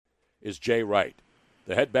is Jay Wright,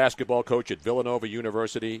 the head basketball coach at Villanova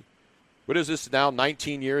University. What is this now,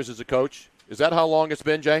 19 years as a coach? Is that how long it's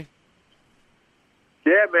been, Jay?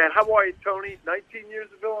 Yeah, man. How are you, Tony? 19 years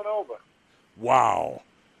at Villanova. Wow.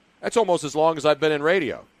 That's almost as long as I've been in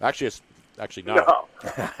radio. Actually, it's actually not.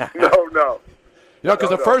 No. You know, because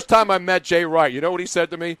the first time I met Jay Wright, you know what he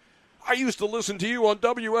said to me? I used to listen to you on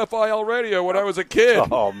WFIL radio when I was a kid.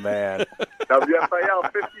 Oh, man.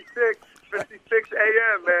 WFIL 56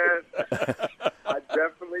 a.m., man. I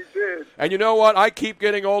definitely did. And you know what? I keep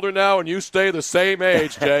getting older now, and you stay the same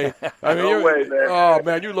age, Jay. I mean, no way, man. Oh,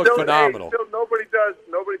 man, you look phenomenal. Still, nobody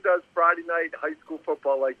does Friday night high school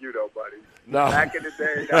football like you, though, buddy. No. Back in the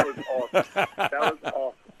day, that was awesome. That was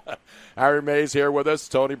awesome. Harry Mays here with us,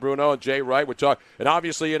 Tony Bruno and Jay Wright. We're talking, and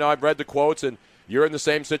obviously, you know, I've read the quotes, and you're in the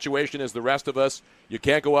same situation as the rest of us. You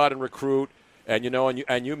can't go out and recruit, and you know,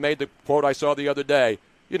 and you made the quote I saw the other day.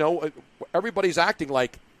 You know, everybody's acting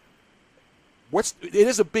like it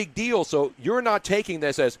is a big deal. So you're not taking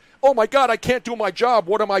this as, oh my God, I can't do my job.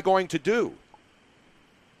 What am I going to do?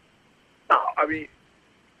 No, I mean,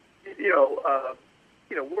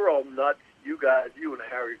 we're all nuts. You guys, you and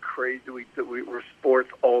Harry, are crazy. We're sports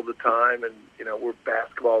all the time, and we're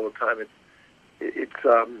basketball all the time. It's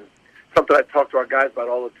something I talk to our guys about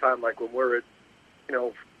all the time. Like when we're at,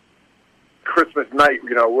 Christmas night,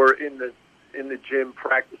 we're in the gym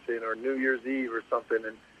practicing, or New Year's Eve or something,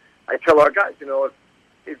 and I tell our guys,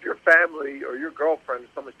 if your family or your girlfriend or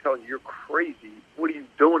someone's telling you you're crazy, what are you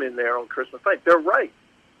doing in there on Christmas night? They're right.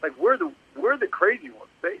 Like we're the crazy ones.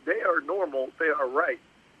 They are normal. They are right.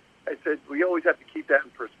 I said we always have to keep that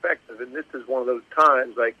in perspective, and this is one of those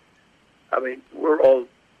times. Like, I mean, we're all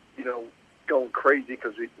going crazy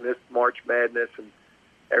because we missed March Madness and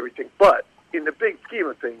everything, but in the big scheme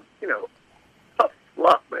of things, tough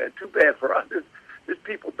luck, man. Too bad for us. There's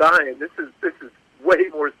people dying. This is way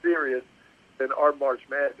more serious than our March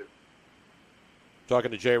Madness.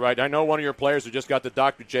 Talking to Jay Wright. I know one of your players who just got the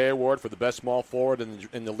Dr. J Award for the best small forward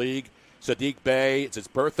in the league, Sadiq Bey. It's his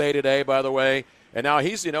birthday today, by the way. And now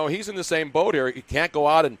he's in the same boat here. He can't go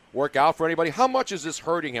out and work out for anybody. How much is this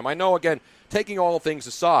hurting him? I know, again, taking all things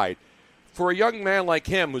aside, for a young man like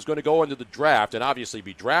him who's going to go into the draft and obviously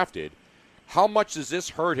be drafted, how much does this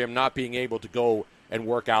hurt him not being able to go and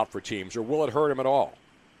work out for teams, or will it hurt him at all?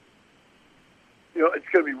 It's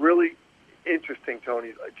going to be really interesting,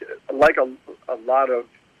 Tony. Like a lot of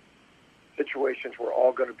situations we're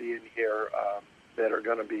all going to be in here that are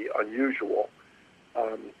going to be unusual.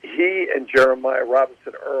 He and Jeremiah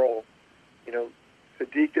Robinson Earl,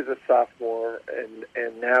 Sadiq is a sophomore,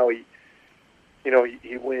 and now he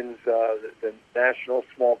wins the national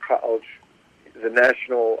small college, the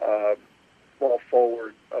national small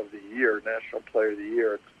forward of the year, national player of the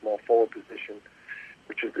year at the small forward position,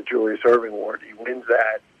 which is the Julius Erving Award. He wins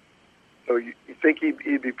that. So you think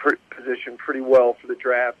he'd be positioned pretty well for the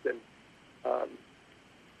draft, and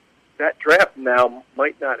that draft now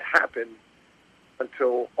might not happen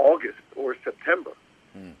until August or September.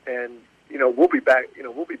 And we'll be back.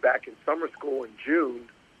 We'll be back in summer school in June.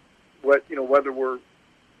 Whether we're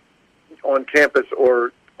on campus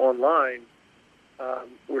or online,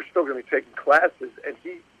 we're still going to be taking classes, and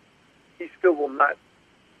he still will not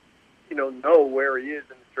know where he is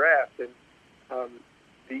in the draft. And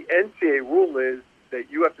the NCAA rule is that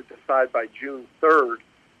you have to decide by June 3rd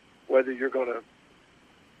whether you're going to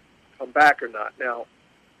come back or not. Now,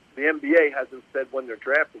 the NBA hasn't said when their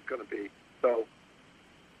draft is going to be, so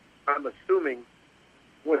I'm assuming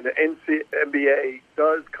when the NBA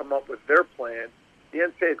does come up with their plan, the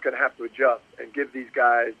NCAA is going to have to adjust and give these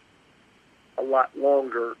guys a lot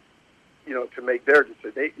longer, to make their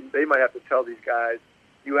decision. They might have to tell these guys,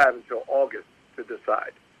 you have until August to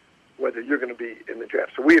decide whether you're going to be in the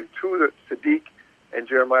draft. So we have two, Sadiq and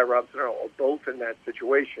Jeremiah Robinson Earl, are both in that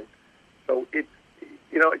situation. So it's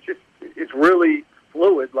really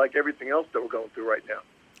fluid, like everything else that we're going through right now.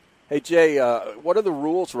 Hey, Jay, what are the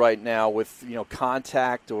rules right now with,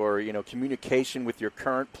 contact or, communication with your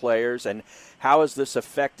current players, and how has this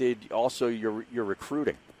affected also your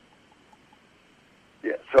recruiting?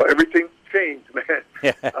 Yeah, so everything's changed, man.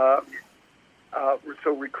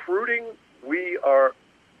 So recruiting, the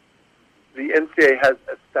NCAA has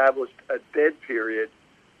established a dead period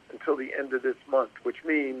until the end of this month, which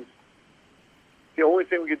means the only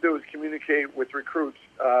thing we can do is communicate with recruits,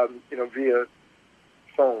 via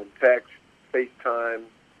phone, text, FaceTime,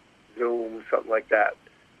 Zoom, something like that.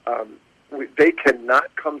 They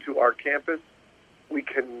cannot come to our campus. We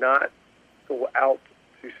cannot go out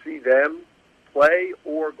to see them play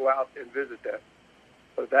or go out and visit them.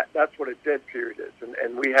 So that's what a dead period is,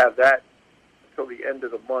 and we have that until the end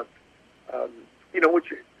of the month.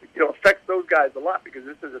 Which affects those guys a lot because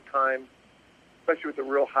this is a time, especially with the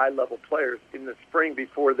real high-level players in the spring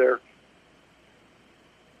before their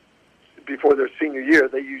senior year,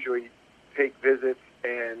 they usually take visits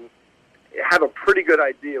and have a pretty good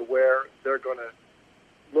idea where they're going to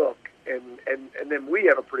look, and then we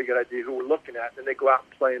have a pretty good idea who we're looking at. And then they go out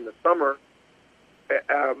and play in the summer,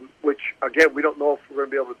 which, again, we don't know if we're going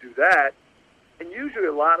to be able to do that. And usually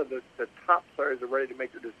a lot of the top players are ready to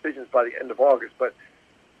make their decisions by the end of August, but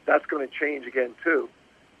that's going to change again, too.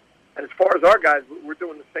 And as far as our guys, we're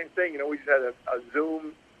doing the same thing. We just had a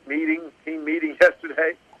Zoom meeting, team meeting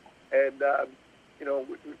yesterday, and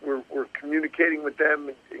we're communicating with them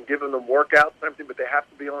and giving them workouts and everything, but they have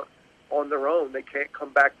to be on their own. They can't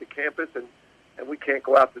come back to campus, and we can't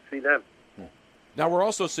go out to see them. Now, we're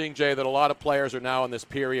also seeing, Jay, that a lot of players are now in this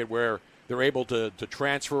period where they're able to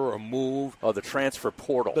transfer or move. Oh, the transfer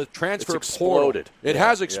portal. The transfer it's exploded. Portal. It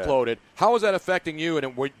has exploded. Yeah. How is that affecting you?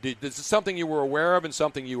 And is this something you were aware of and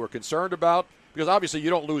something you were concerned about? Because obviously you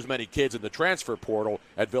don't lose many kids in the transfer portal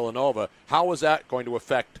at Villanova. How is that going to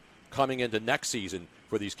affect coming into next season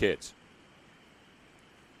for these kids?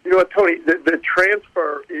 You know what, Tony? The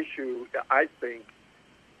transfer issue, I think,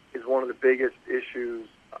 is one of the biggest issues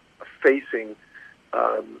facing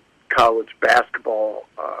college basketball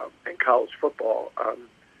and college football.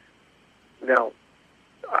 Now,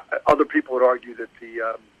 other people would argue that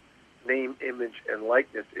the name, image, and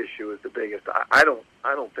likeness issue is the biggest. I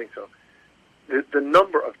don't think so. The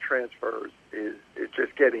number of transfers is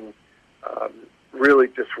just getting really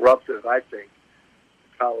disruptive, I think,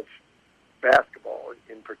 college basketball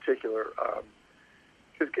in particular.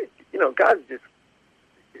 Because, guys just,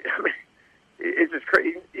 it's just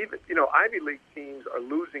crazy. Even, Ivy League teams are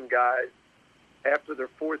losing guys after their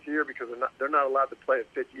fourth year because they're not allowed to play a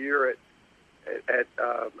fifth year at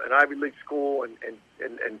an Ivy League school,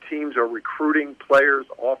 and teams are recruiting players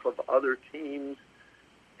off of other teams.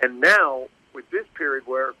 And now, with this period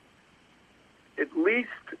where at least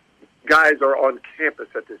guys are on campus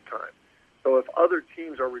at this time. So if other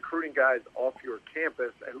teams are recruiting guys off your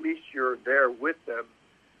campus, at least you're there with them,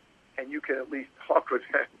 and you can at least talk with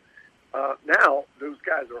them. Now those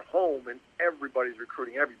guys are home, and everybody's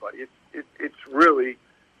recruiting everybody. It's really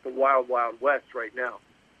the wild, wild west right now.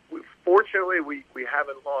 Fortunately, we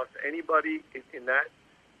haven't lost anybody in that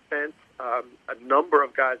sense. A number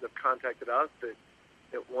of guys have contacted us that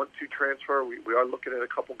want to transfer. We are looking at a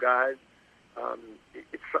couple guys.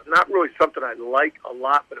 It's not really something I like a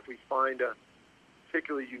lot, but if we find a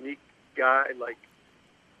particularly unique guy like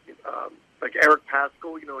Eric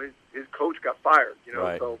Pascal, his coach got fired,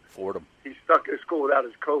 right. So Fordham. He's stuck at school without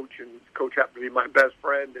his coach, and his coach happened to be my best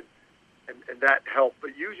friend, and that helped.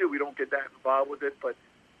 But usually we don't get that involved with it. But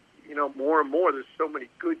more and more, there's so many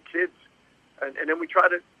good kids, and then we try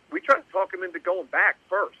to talk them into going back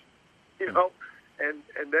first, and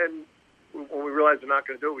then when we realize they're not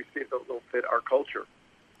going to do it, we see if they'll fit our culture.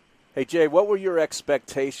 Hey, Jay, what were your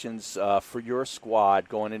expectations for your squad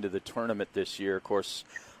going into the tournament this year? Of course,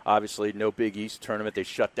 obviously no Big East tournament. They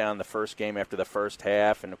shut down the first game after the first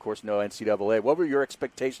half, and, of course, no NCAA. What were your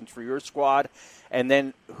expectations for your squad? And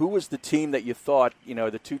then who was the team that you thought,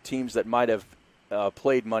 the two teams that might have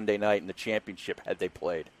played Monday night in the championship had they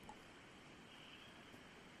played?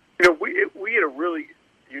 We had a really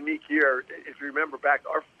unique year. If you remember back,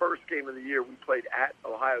 our first game of the year, we played at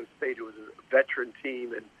Ohio State, who was a veteran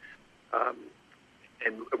team, and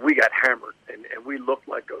we got hammered, and we looked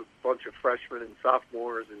like a bunch of freshmen and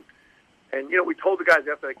sophomores, and we told the guys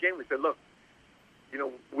after that game, we said, look,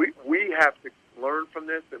 we have to learn from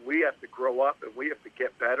this, and we have to grow up, and we have to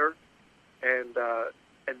get better, and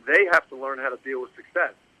they have to learn how to deal with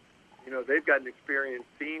success. They've got an experienced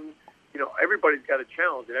team. Everybody's got a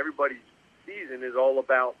challenge, and everybody's season is all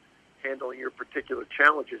about handling your particular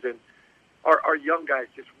challenges, and our young guys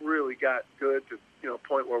just really got good to a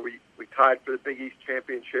point where we tied for the Big East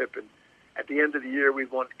championship, and at the end of the year we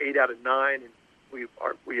won 8 out of 9, and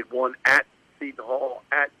we had won at Seton Hall,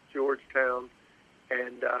 at Georgetown,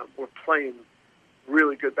 and we're playing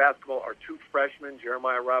really good basketball. Our two freshmen,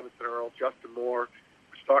 Jeremiah Robinson Earl, Justin Moore,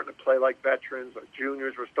 were starting to play like veterans. Our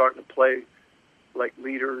juniors were starting to play like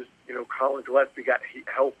leaders. Colin Gillespie got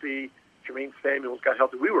healthy. Jermaine Samuels got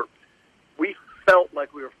healthy. We felt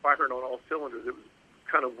like we were firing on all cylinders. It was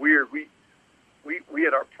kind of weird. We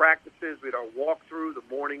had our practices. We had our walkthrough the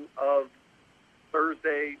morning of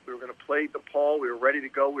Thursday. We were going to play DePaul. We were ready to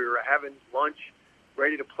go. We were having lunch,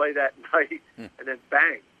 ready to play that night, and then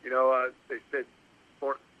bang. They said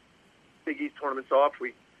Big East tournament's off.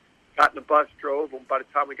 We got in the bus, drove, and by the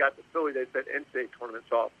time we got to Philly, they said NCAA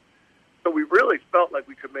tournament's off. So we really felt like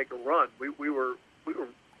we could make a run. We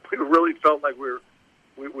really felt like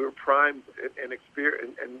we were time and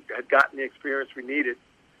experience, and had gotten the experience we needed.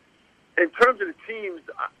 In terms of the teams,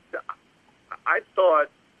 I thought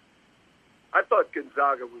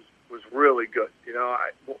Gonzaga was really good. You know,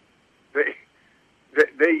 they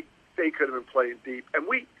could have been playing deep, and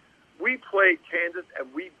we played Kansas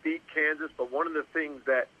and we beat Kansas. But one of the things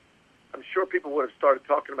that I'm sure people would have started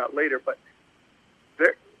talking about later, but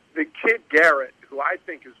the kid Garrett, who I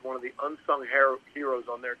think is one of the unsung heroes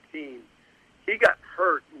on their team, he got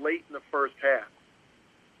hurt late in the first half,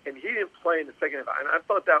 and he didn't play in the second half. And I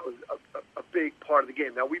thought that was a big part of the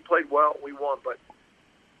game. Now, we played well, we won, but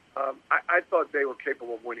I thought they were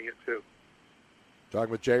capable of winning it too.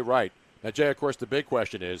 Talking with Jay Wright. Now, Jay, of course, the big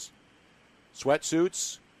question is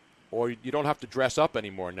sweatsuits, or you don't have to dress up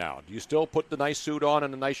anymore now. Do you still put the nice suit on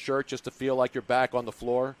and a nice shirt just to feel like you're back on the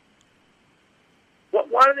floor?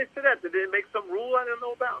 Why did they say that? Did they make some rule I don't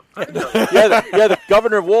know about? The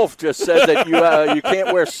Governor Wolf just said that you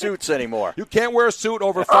can't wear suits anymore. You can't wear a suit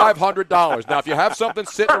over $500. Now, if you have something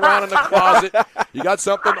sitting around in the closet, you got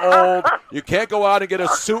something old, you can't go out and get a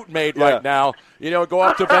suit made right now. You know, go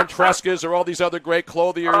up to Ventresca's or all these other great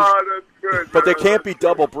clothiers. Oh, that's good. But they can't be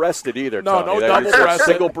double-breasted either, No, Tony. no double-breasted.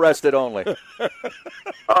 Single-breasted only.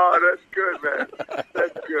 Oh, that's good, man.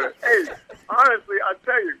 That's good. Hey, honestly, I'll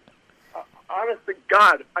tell you, honest to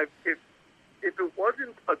God, if it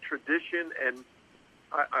wasn't a tradition and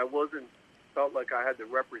I felt like I had to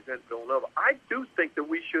represent Villanova, I do think that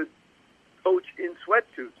we should coach in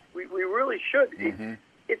sweatsuits. We really should. Mm-hmm.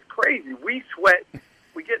 It's crazy. We sweat.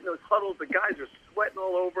 We get in those huddles. The guys are sweating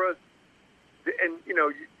all over us. And, you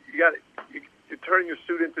know, you're turning your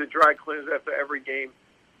suit into the dry cleaners after every game.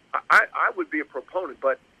 I would be a proponent,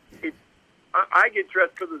 but I get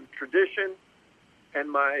dressed because of the tradition. And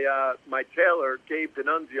my tailor, Gabe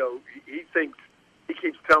D'Annunzio, he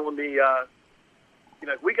keeps telling me,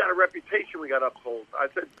 we got a reputation we got to uphold. I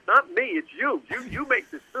said, not me, it's you. You make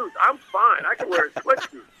the suits. I'm fine. I can wear a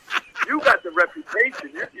sweatsuit. You got the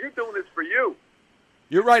reputation. You're doing this for you.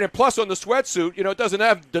 You're right, and plus on the sweatsuit, you know, it doesn't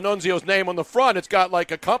have D'Annunzio's name on the front. It's got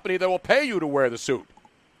like a company that will pay you to wear the suit.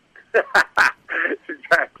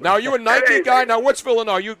 Exactly. Now, are you a Nike guy? Now, what's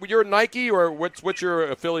Villanova? You're a Nike, or what's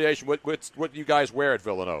your affiliation? What you guys wear at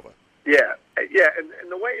Villanova? Yeah,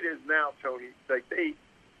 and the way it is now, Tony, like they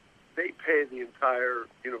pay the entire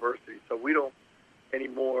university, so we don't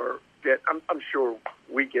anymore get. I'm sure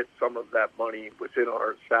we get some of that money within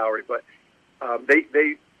our salary, but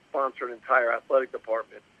they sponsor an entire athletic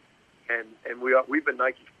department, and we've been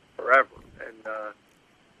Nike forever, and.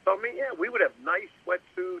 So, I mean, yeah, we would have nice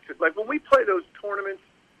sweatsuits. Like when we play those tournaments,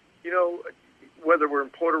 you know, whether we're in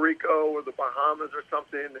Puerto Rico or the Bahamas or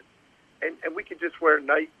something, and we could just wear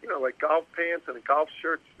nice, you know, like golf pants and a golf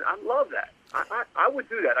shirt. I love that. I would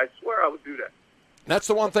do that. I swear I would do that. That's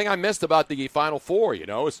the one thing I missed about the Final Four, you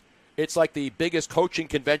know, it's like the biggest coaching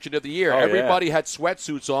convention of the year. Oh, Everybody had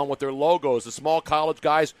sweatsuits on with their logos. The small college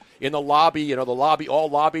guys in the lobby, you know, all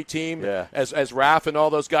lobby team, as Raph and all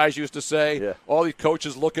those guys used to say. Yeah. All these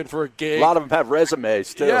coaches looking for a gig. A lot of them have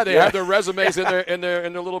resumes too. Yeah, they have their resumes in their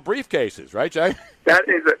little briefcases, right, Jay? That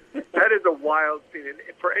is a wild scene. And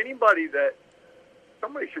for anybody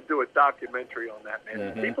somebody should do a documentary on that,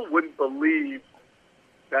 man. Mm-hmm. People wouldn't believe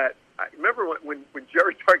that. I remember when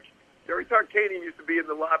Jerry Tarkanian used to be in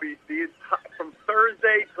the lobby from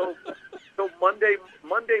Thursday till Monday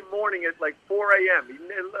morning at like 4 a.m. He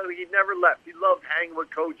never left. He loved hanging with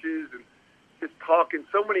coaches and just talking.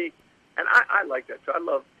 So many, and I like that. So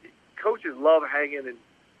coaches love hanging and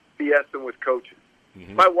BSing with coaches.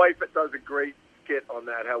 Mm-hmm. My wife does a great skit on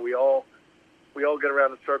that. How we all get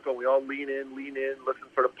around in a circle. We all lean in, listen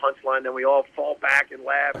for the punchline. Then we all fall back and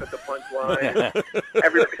laugh at the punchline.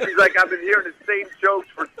 She's like, I've been hearing the same jokes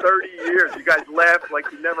for 30 years. You guys laugh like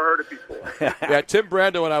you never heard it before. Yeah, Tim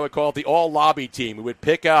Brando and I would call it the all-lobby team. We would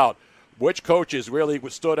pick out which coaches really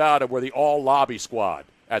stood out and were the all-lobby squad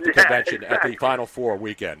at the convention at the Final Four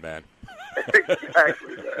weekend, man.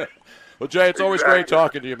 Exactly, man. Well, Jay, it's always great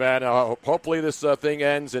talking to you, man. Hopefully this thing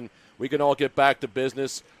ends and we can all get back to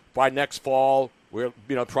business by next fall. We're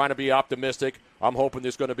trying to be optimistic. I'm hoping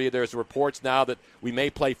there's reports now that we may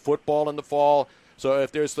play football in the fall. So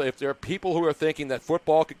if there are people who are thinking that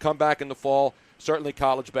football could come back in the fall, certainly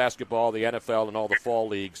college basketball, the NFL, and all the fall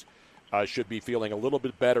leagues should be feeling a little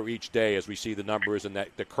bit better each day as we see the numbers and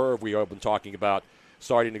the curve we have been talking about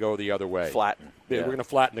starting to go the other way. Flatten. Yeah, we're going to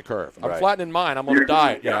flatten the curve. I'm Right. flattening mine. I'm on a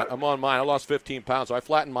diet. Yeah, I'm on mine. I lost 15 pounds, so I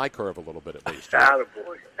flattened my curve a little bit at least.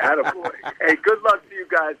 Attaboy. Hey, good luck to you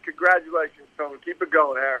guys. Congratulations, Tony. Keep it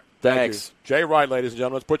going, Harry. Thanks. Jay Wright, ladies and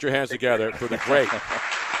gentlemen. Let's put your hands together for the great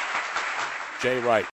Jay Wright.